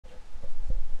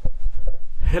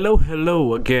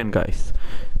Hello again, guys.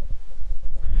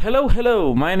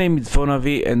 Hello, my name is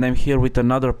Vonavi and I'm here with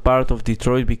another part of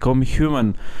Detroit Become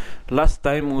Human. Last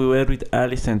time we were with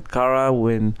Alice and Kara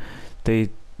when they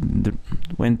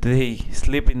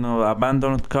sleep in an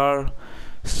abandoned car,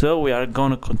 so we are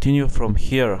gonna continue from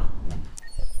here.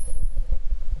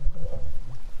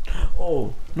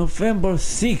 Oh, November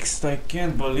 6th, I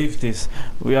can't believe this.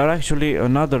 We are actually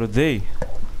another day.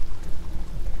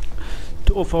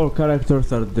 Two of our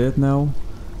characters are dead now.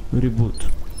 Reboot.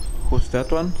 Who's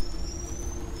that one?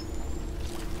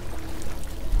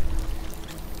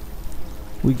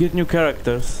 We get new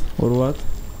characters, or what?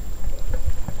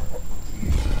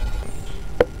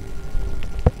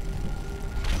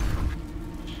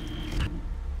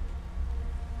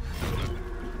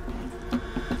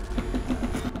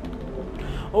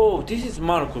 Oh, this is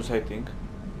Markus, I think.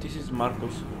 This is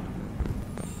Markus.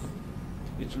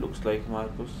 It looks like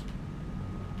Markus.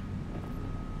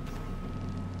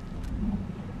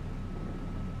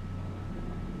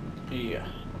 Yeah,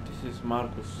 this is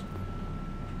Markus.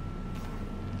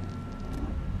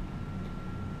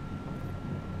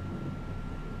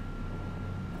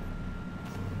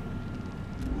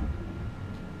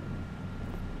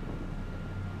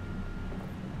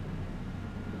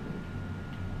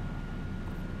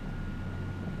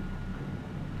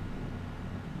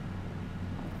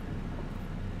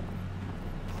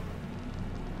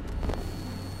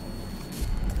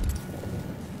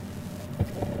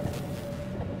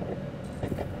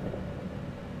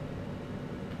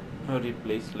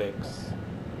 Replace legs.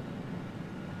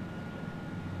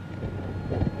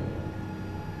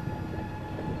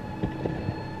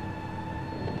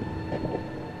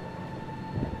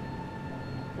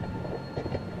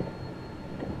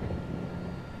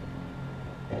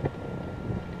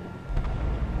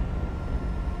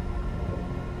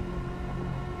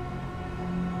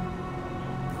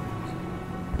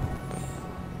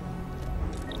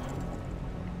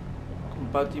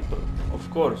 Compatible,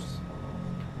 of course.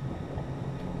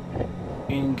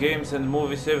 In games and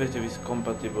movies, everything is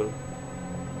compatible.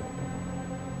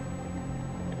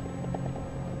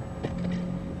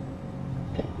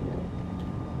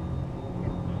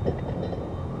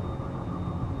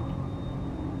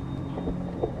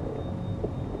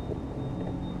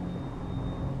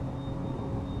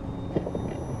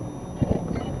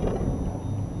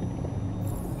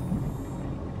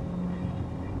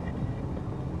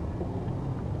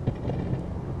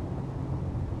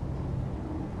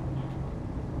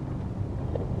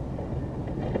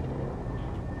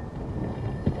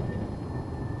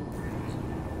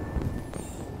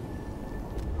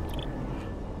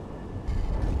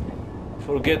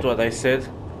 Forget what I said,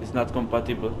 it's not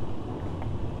compatible.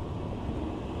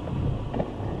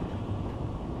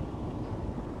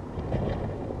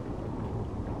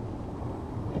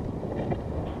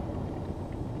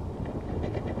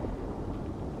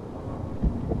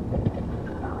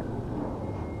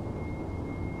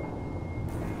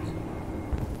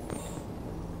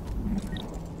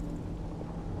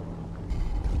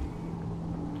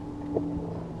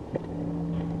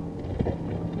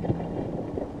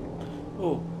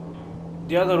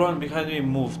 The other one behind me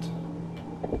moved.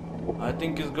 I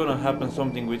think it's gonna happen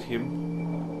something with him.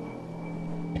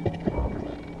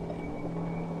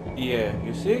 Yeah,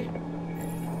 you see?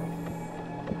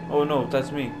 Oh no,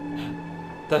 that's me.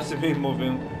 That's me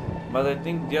moving. But I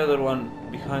think the other one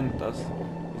behind us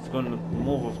is gonna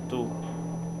move too.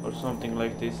 Or something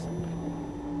like this.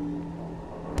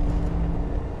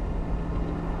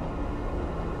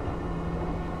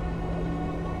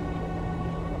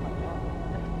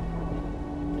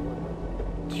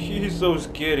 He's so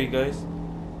scary, guys.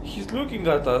 He's looking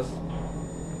at us.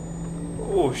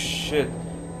 Oh shit.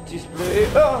 This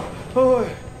place.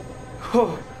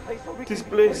 This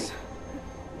place.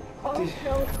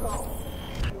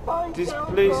 This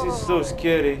place is so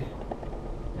scary.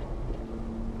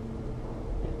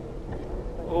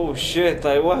 Oh shit,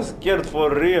 I was scared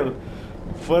for real.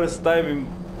 First time in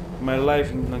my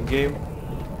life in a game.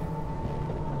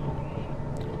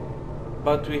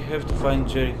 But we have to find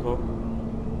Jericho.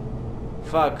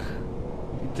 Fuck,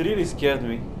 it really scared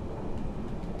me.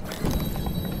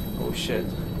 Oh shit.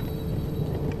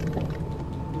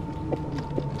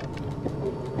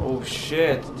 Oh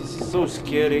shit, this is so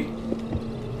scary.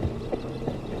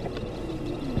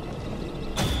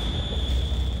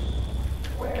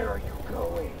 Where are you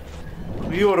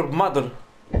going? Your mother.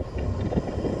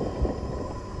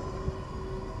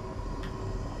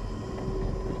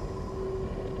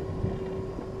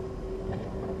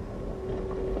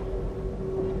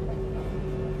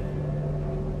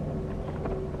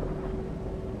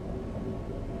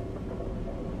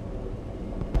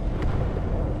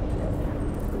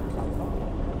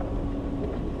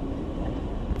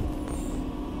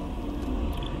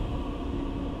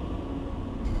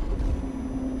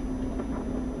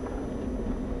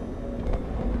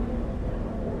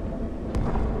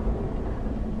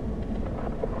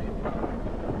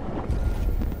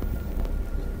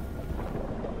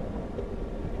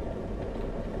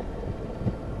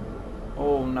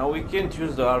 now we can't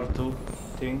use the R2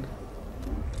 thing.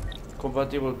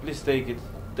 Compatible, please take it.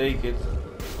 Take it.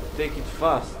 Take it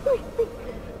fast. Please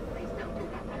don't do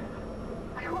that.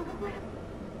 I want to live.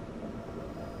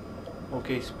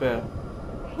 Okay, spare.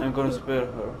 I'm gonna spare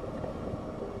her.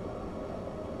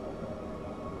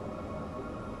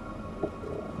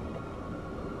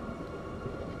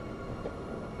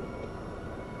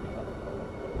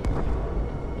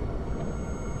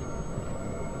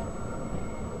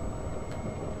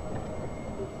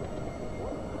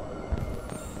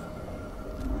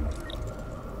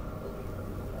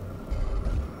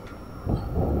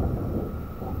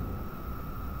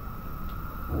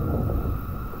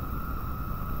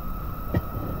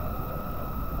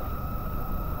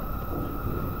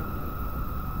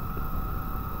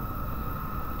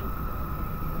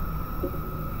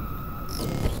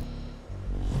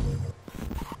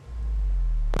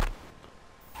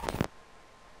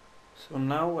 So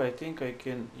now I think I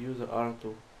can use the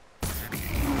R2.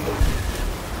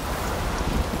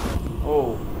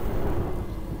 Oh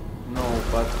no,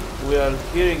 but we are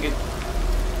hearing it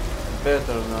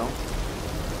better now.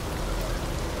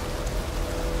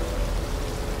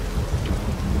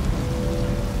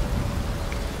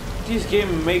 This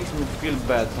game makes me feel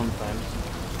bad sometimes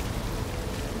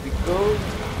because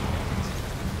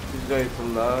this guy is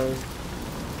alive.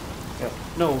 Yeah,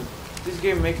 no, this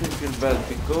game makes me feel bad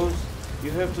because you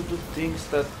have to do things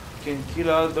that can kill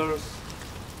others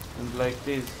and like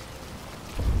this.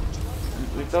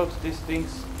 And without these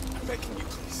things, I'm begging you,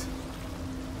 please.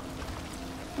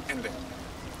 End it.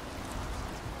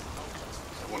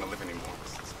 I don't want to live anymore.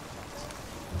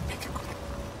 Make it quick.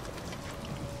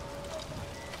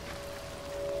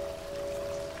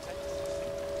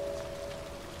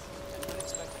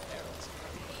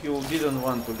 he didn't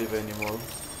want to live anymore.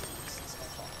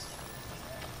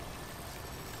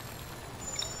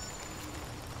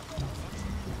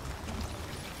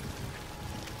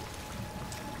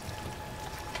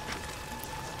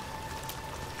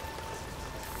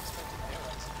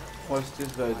 What's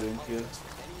this guy doing here?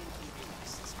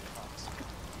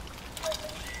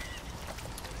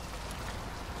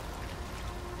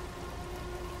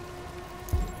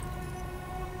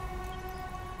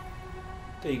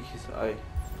 Take his eye.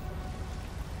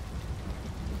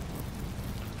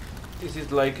 This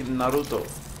is like in Naruto.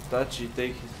 Tachi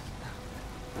taking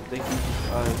his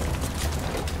eye.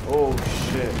 Oh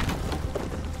shit.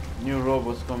 New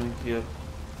robots coming here.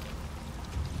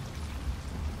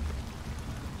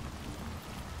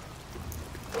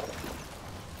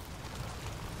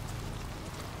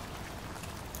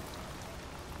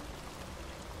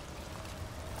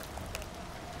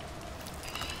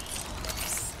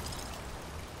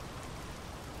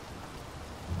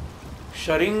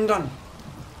 Sharingan.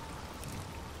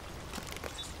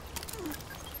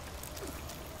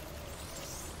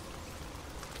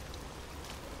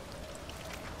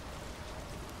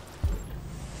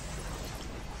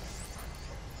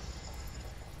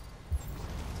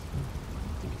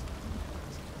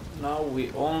 Now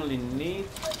we only need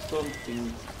something.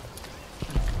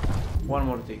 One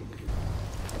more thing.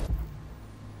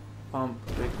 Pump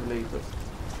regulator.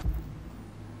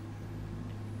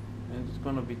 And it's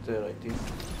gonna be there, I think.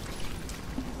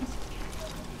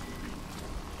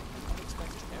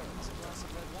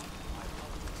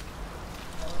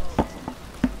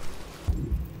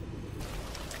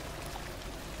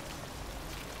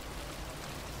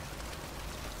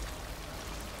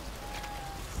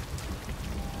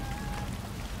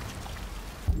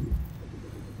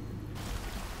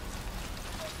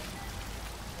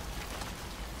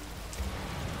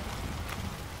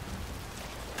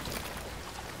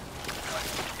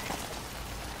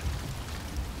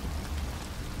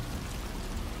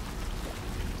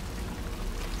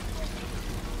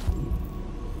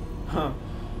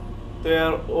 They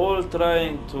are all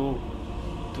trying to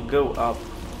go up.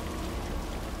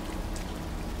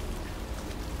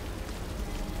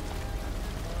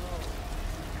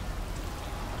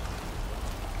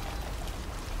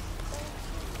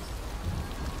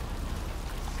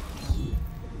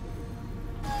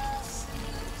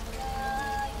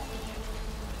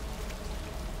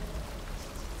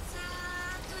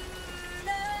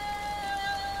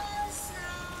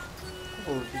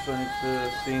 Oh, this one is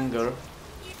a singer.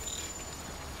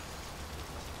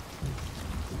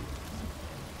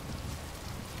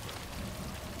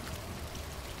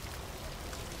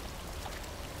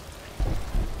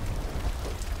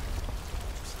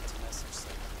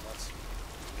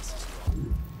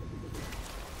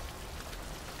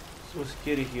 So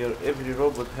scary here. Every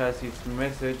robot has its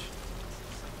message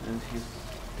and his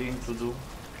thing to do.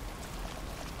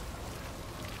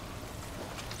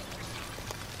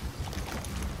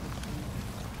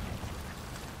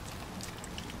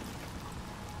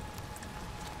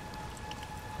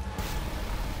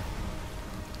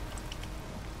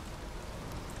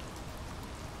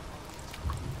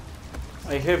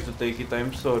 I have to take it,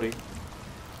 I'm sorry.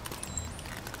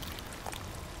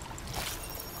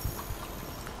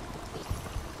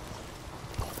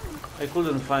 I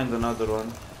couldn't find another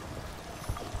one.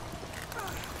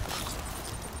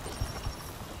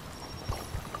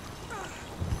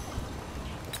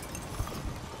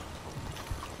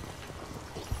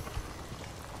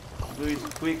 Do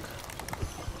it quick.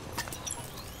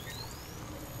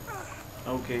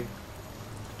 Okay.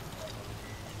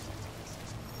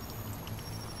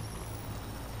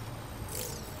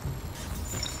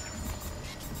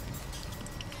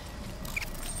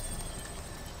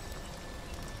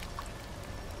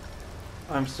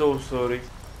 I'm so sorry.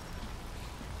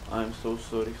 I'm so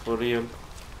sorry, for real.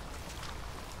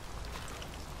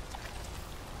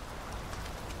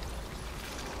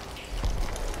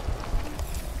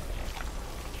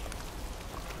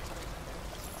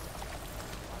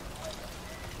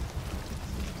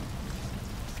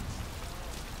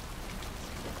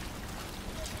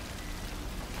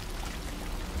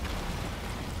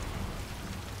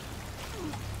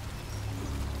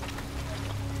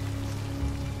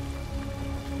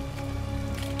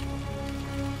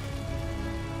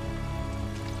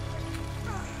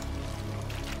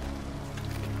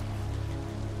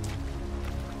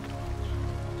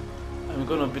 I'm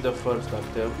gonna be the first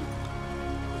actor,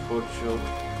 for sure.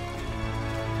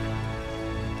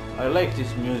 I like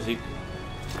this music.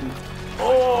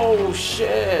 Oh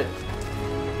shit!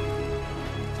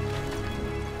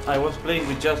 I was playing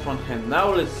with just one hand. Now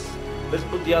let's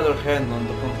put the other hand on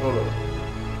the controller.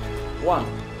 1,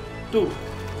 2.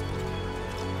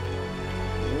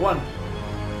 1,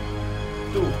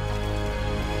 2.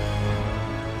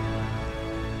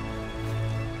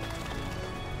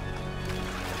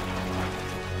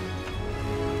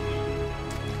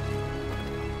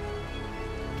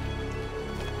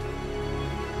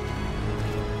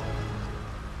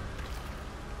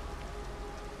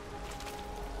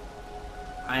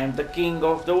 I am the king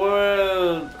of the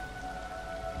world!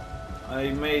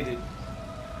 I made it.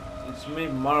 It's me,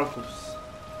 Markus.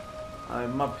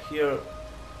 I'm up here.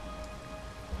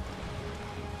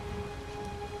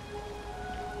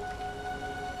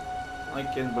 I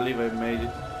can't believe I made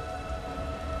it.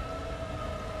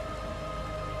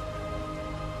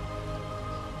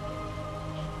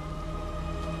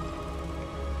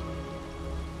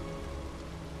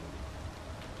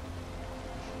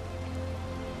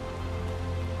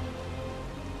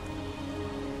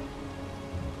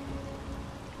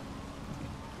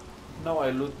 Now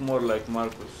I look more like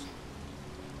Markus.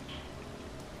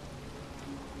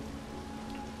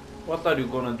 What are you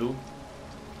gonna do?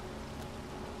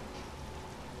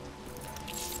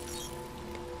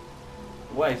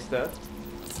 Why is that?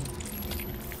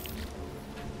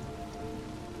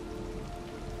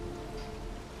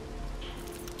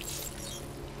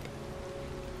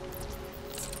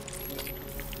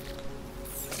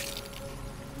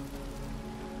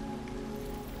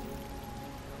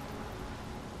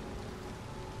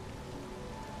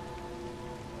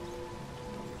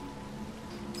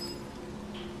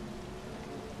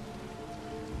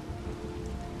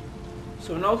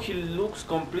 So now he looks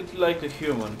completely like a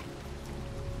human.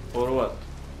 Or what?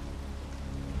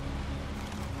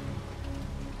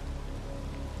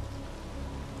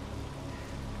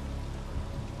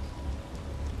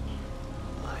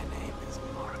 My name is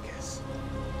Markus.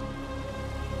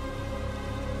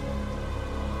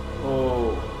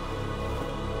 Oh.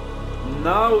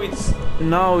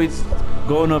 Now it's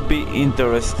gonna be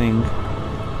interesting.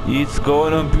 It's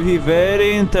gonna be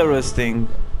very interesting.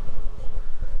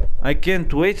 I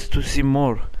can't wait to see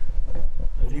more.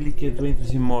 I really can't wait to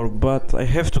see more, but I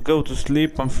have to go to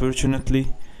sleep, unfortunately.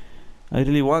 I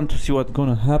really want to see what's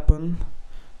gonna happen.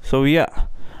 So yeah,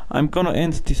 I'm gonna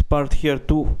end this part here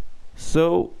too.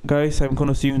 So guys, I'm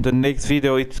gonna see you in the next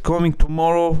video. It's coming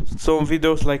tomorrow, some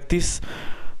videos like this.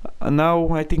 Now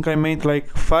I think I made like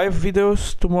 5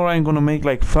 videos. Tomorrow I'm gonna make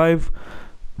like 5.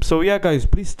 So yeah guys,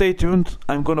 please stay tuned.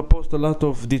 I'm gonna post a lot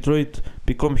of Detroit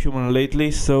Become Human lately,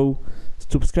 so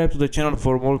subscribe to the channel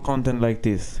for more content like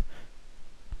this.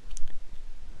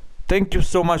 Thank you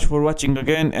so much for watching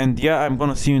again, and yeah, I'm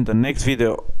gonna see you in the next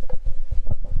video.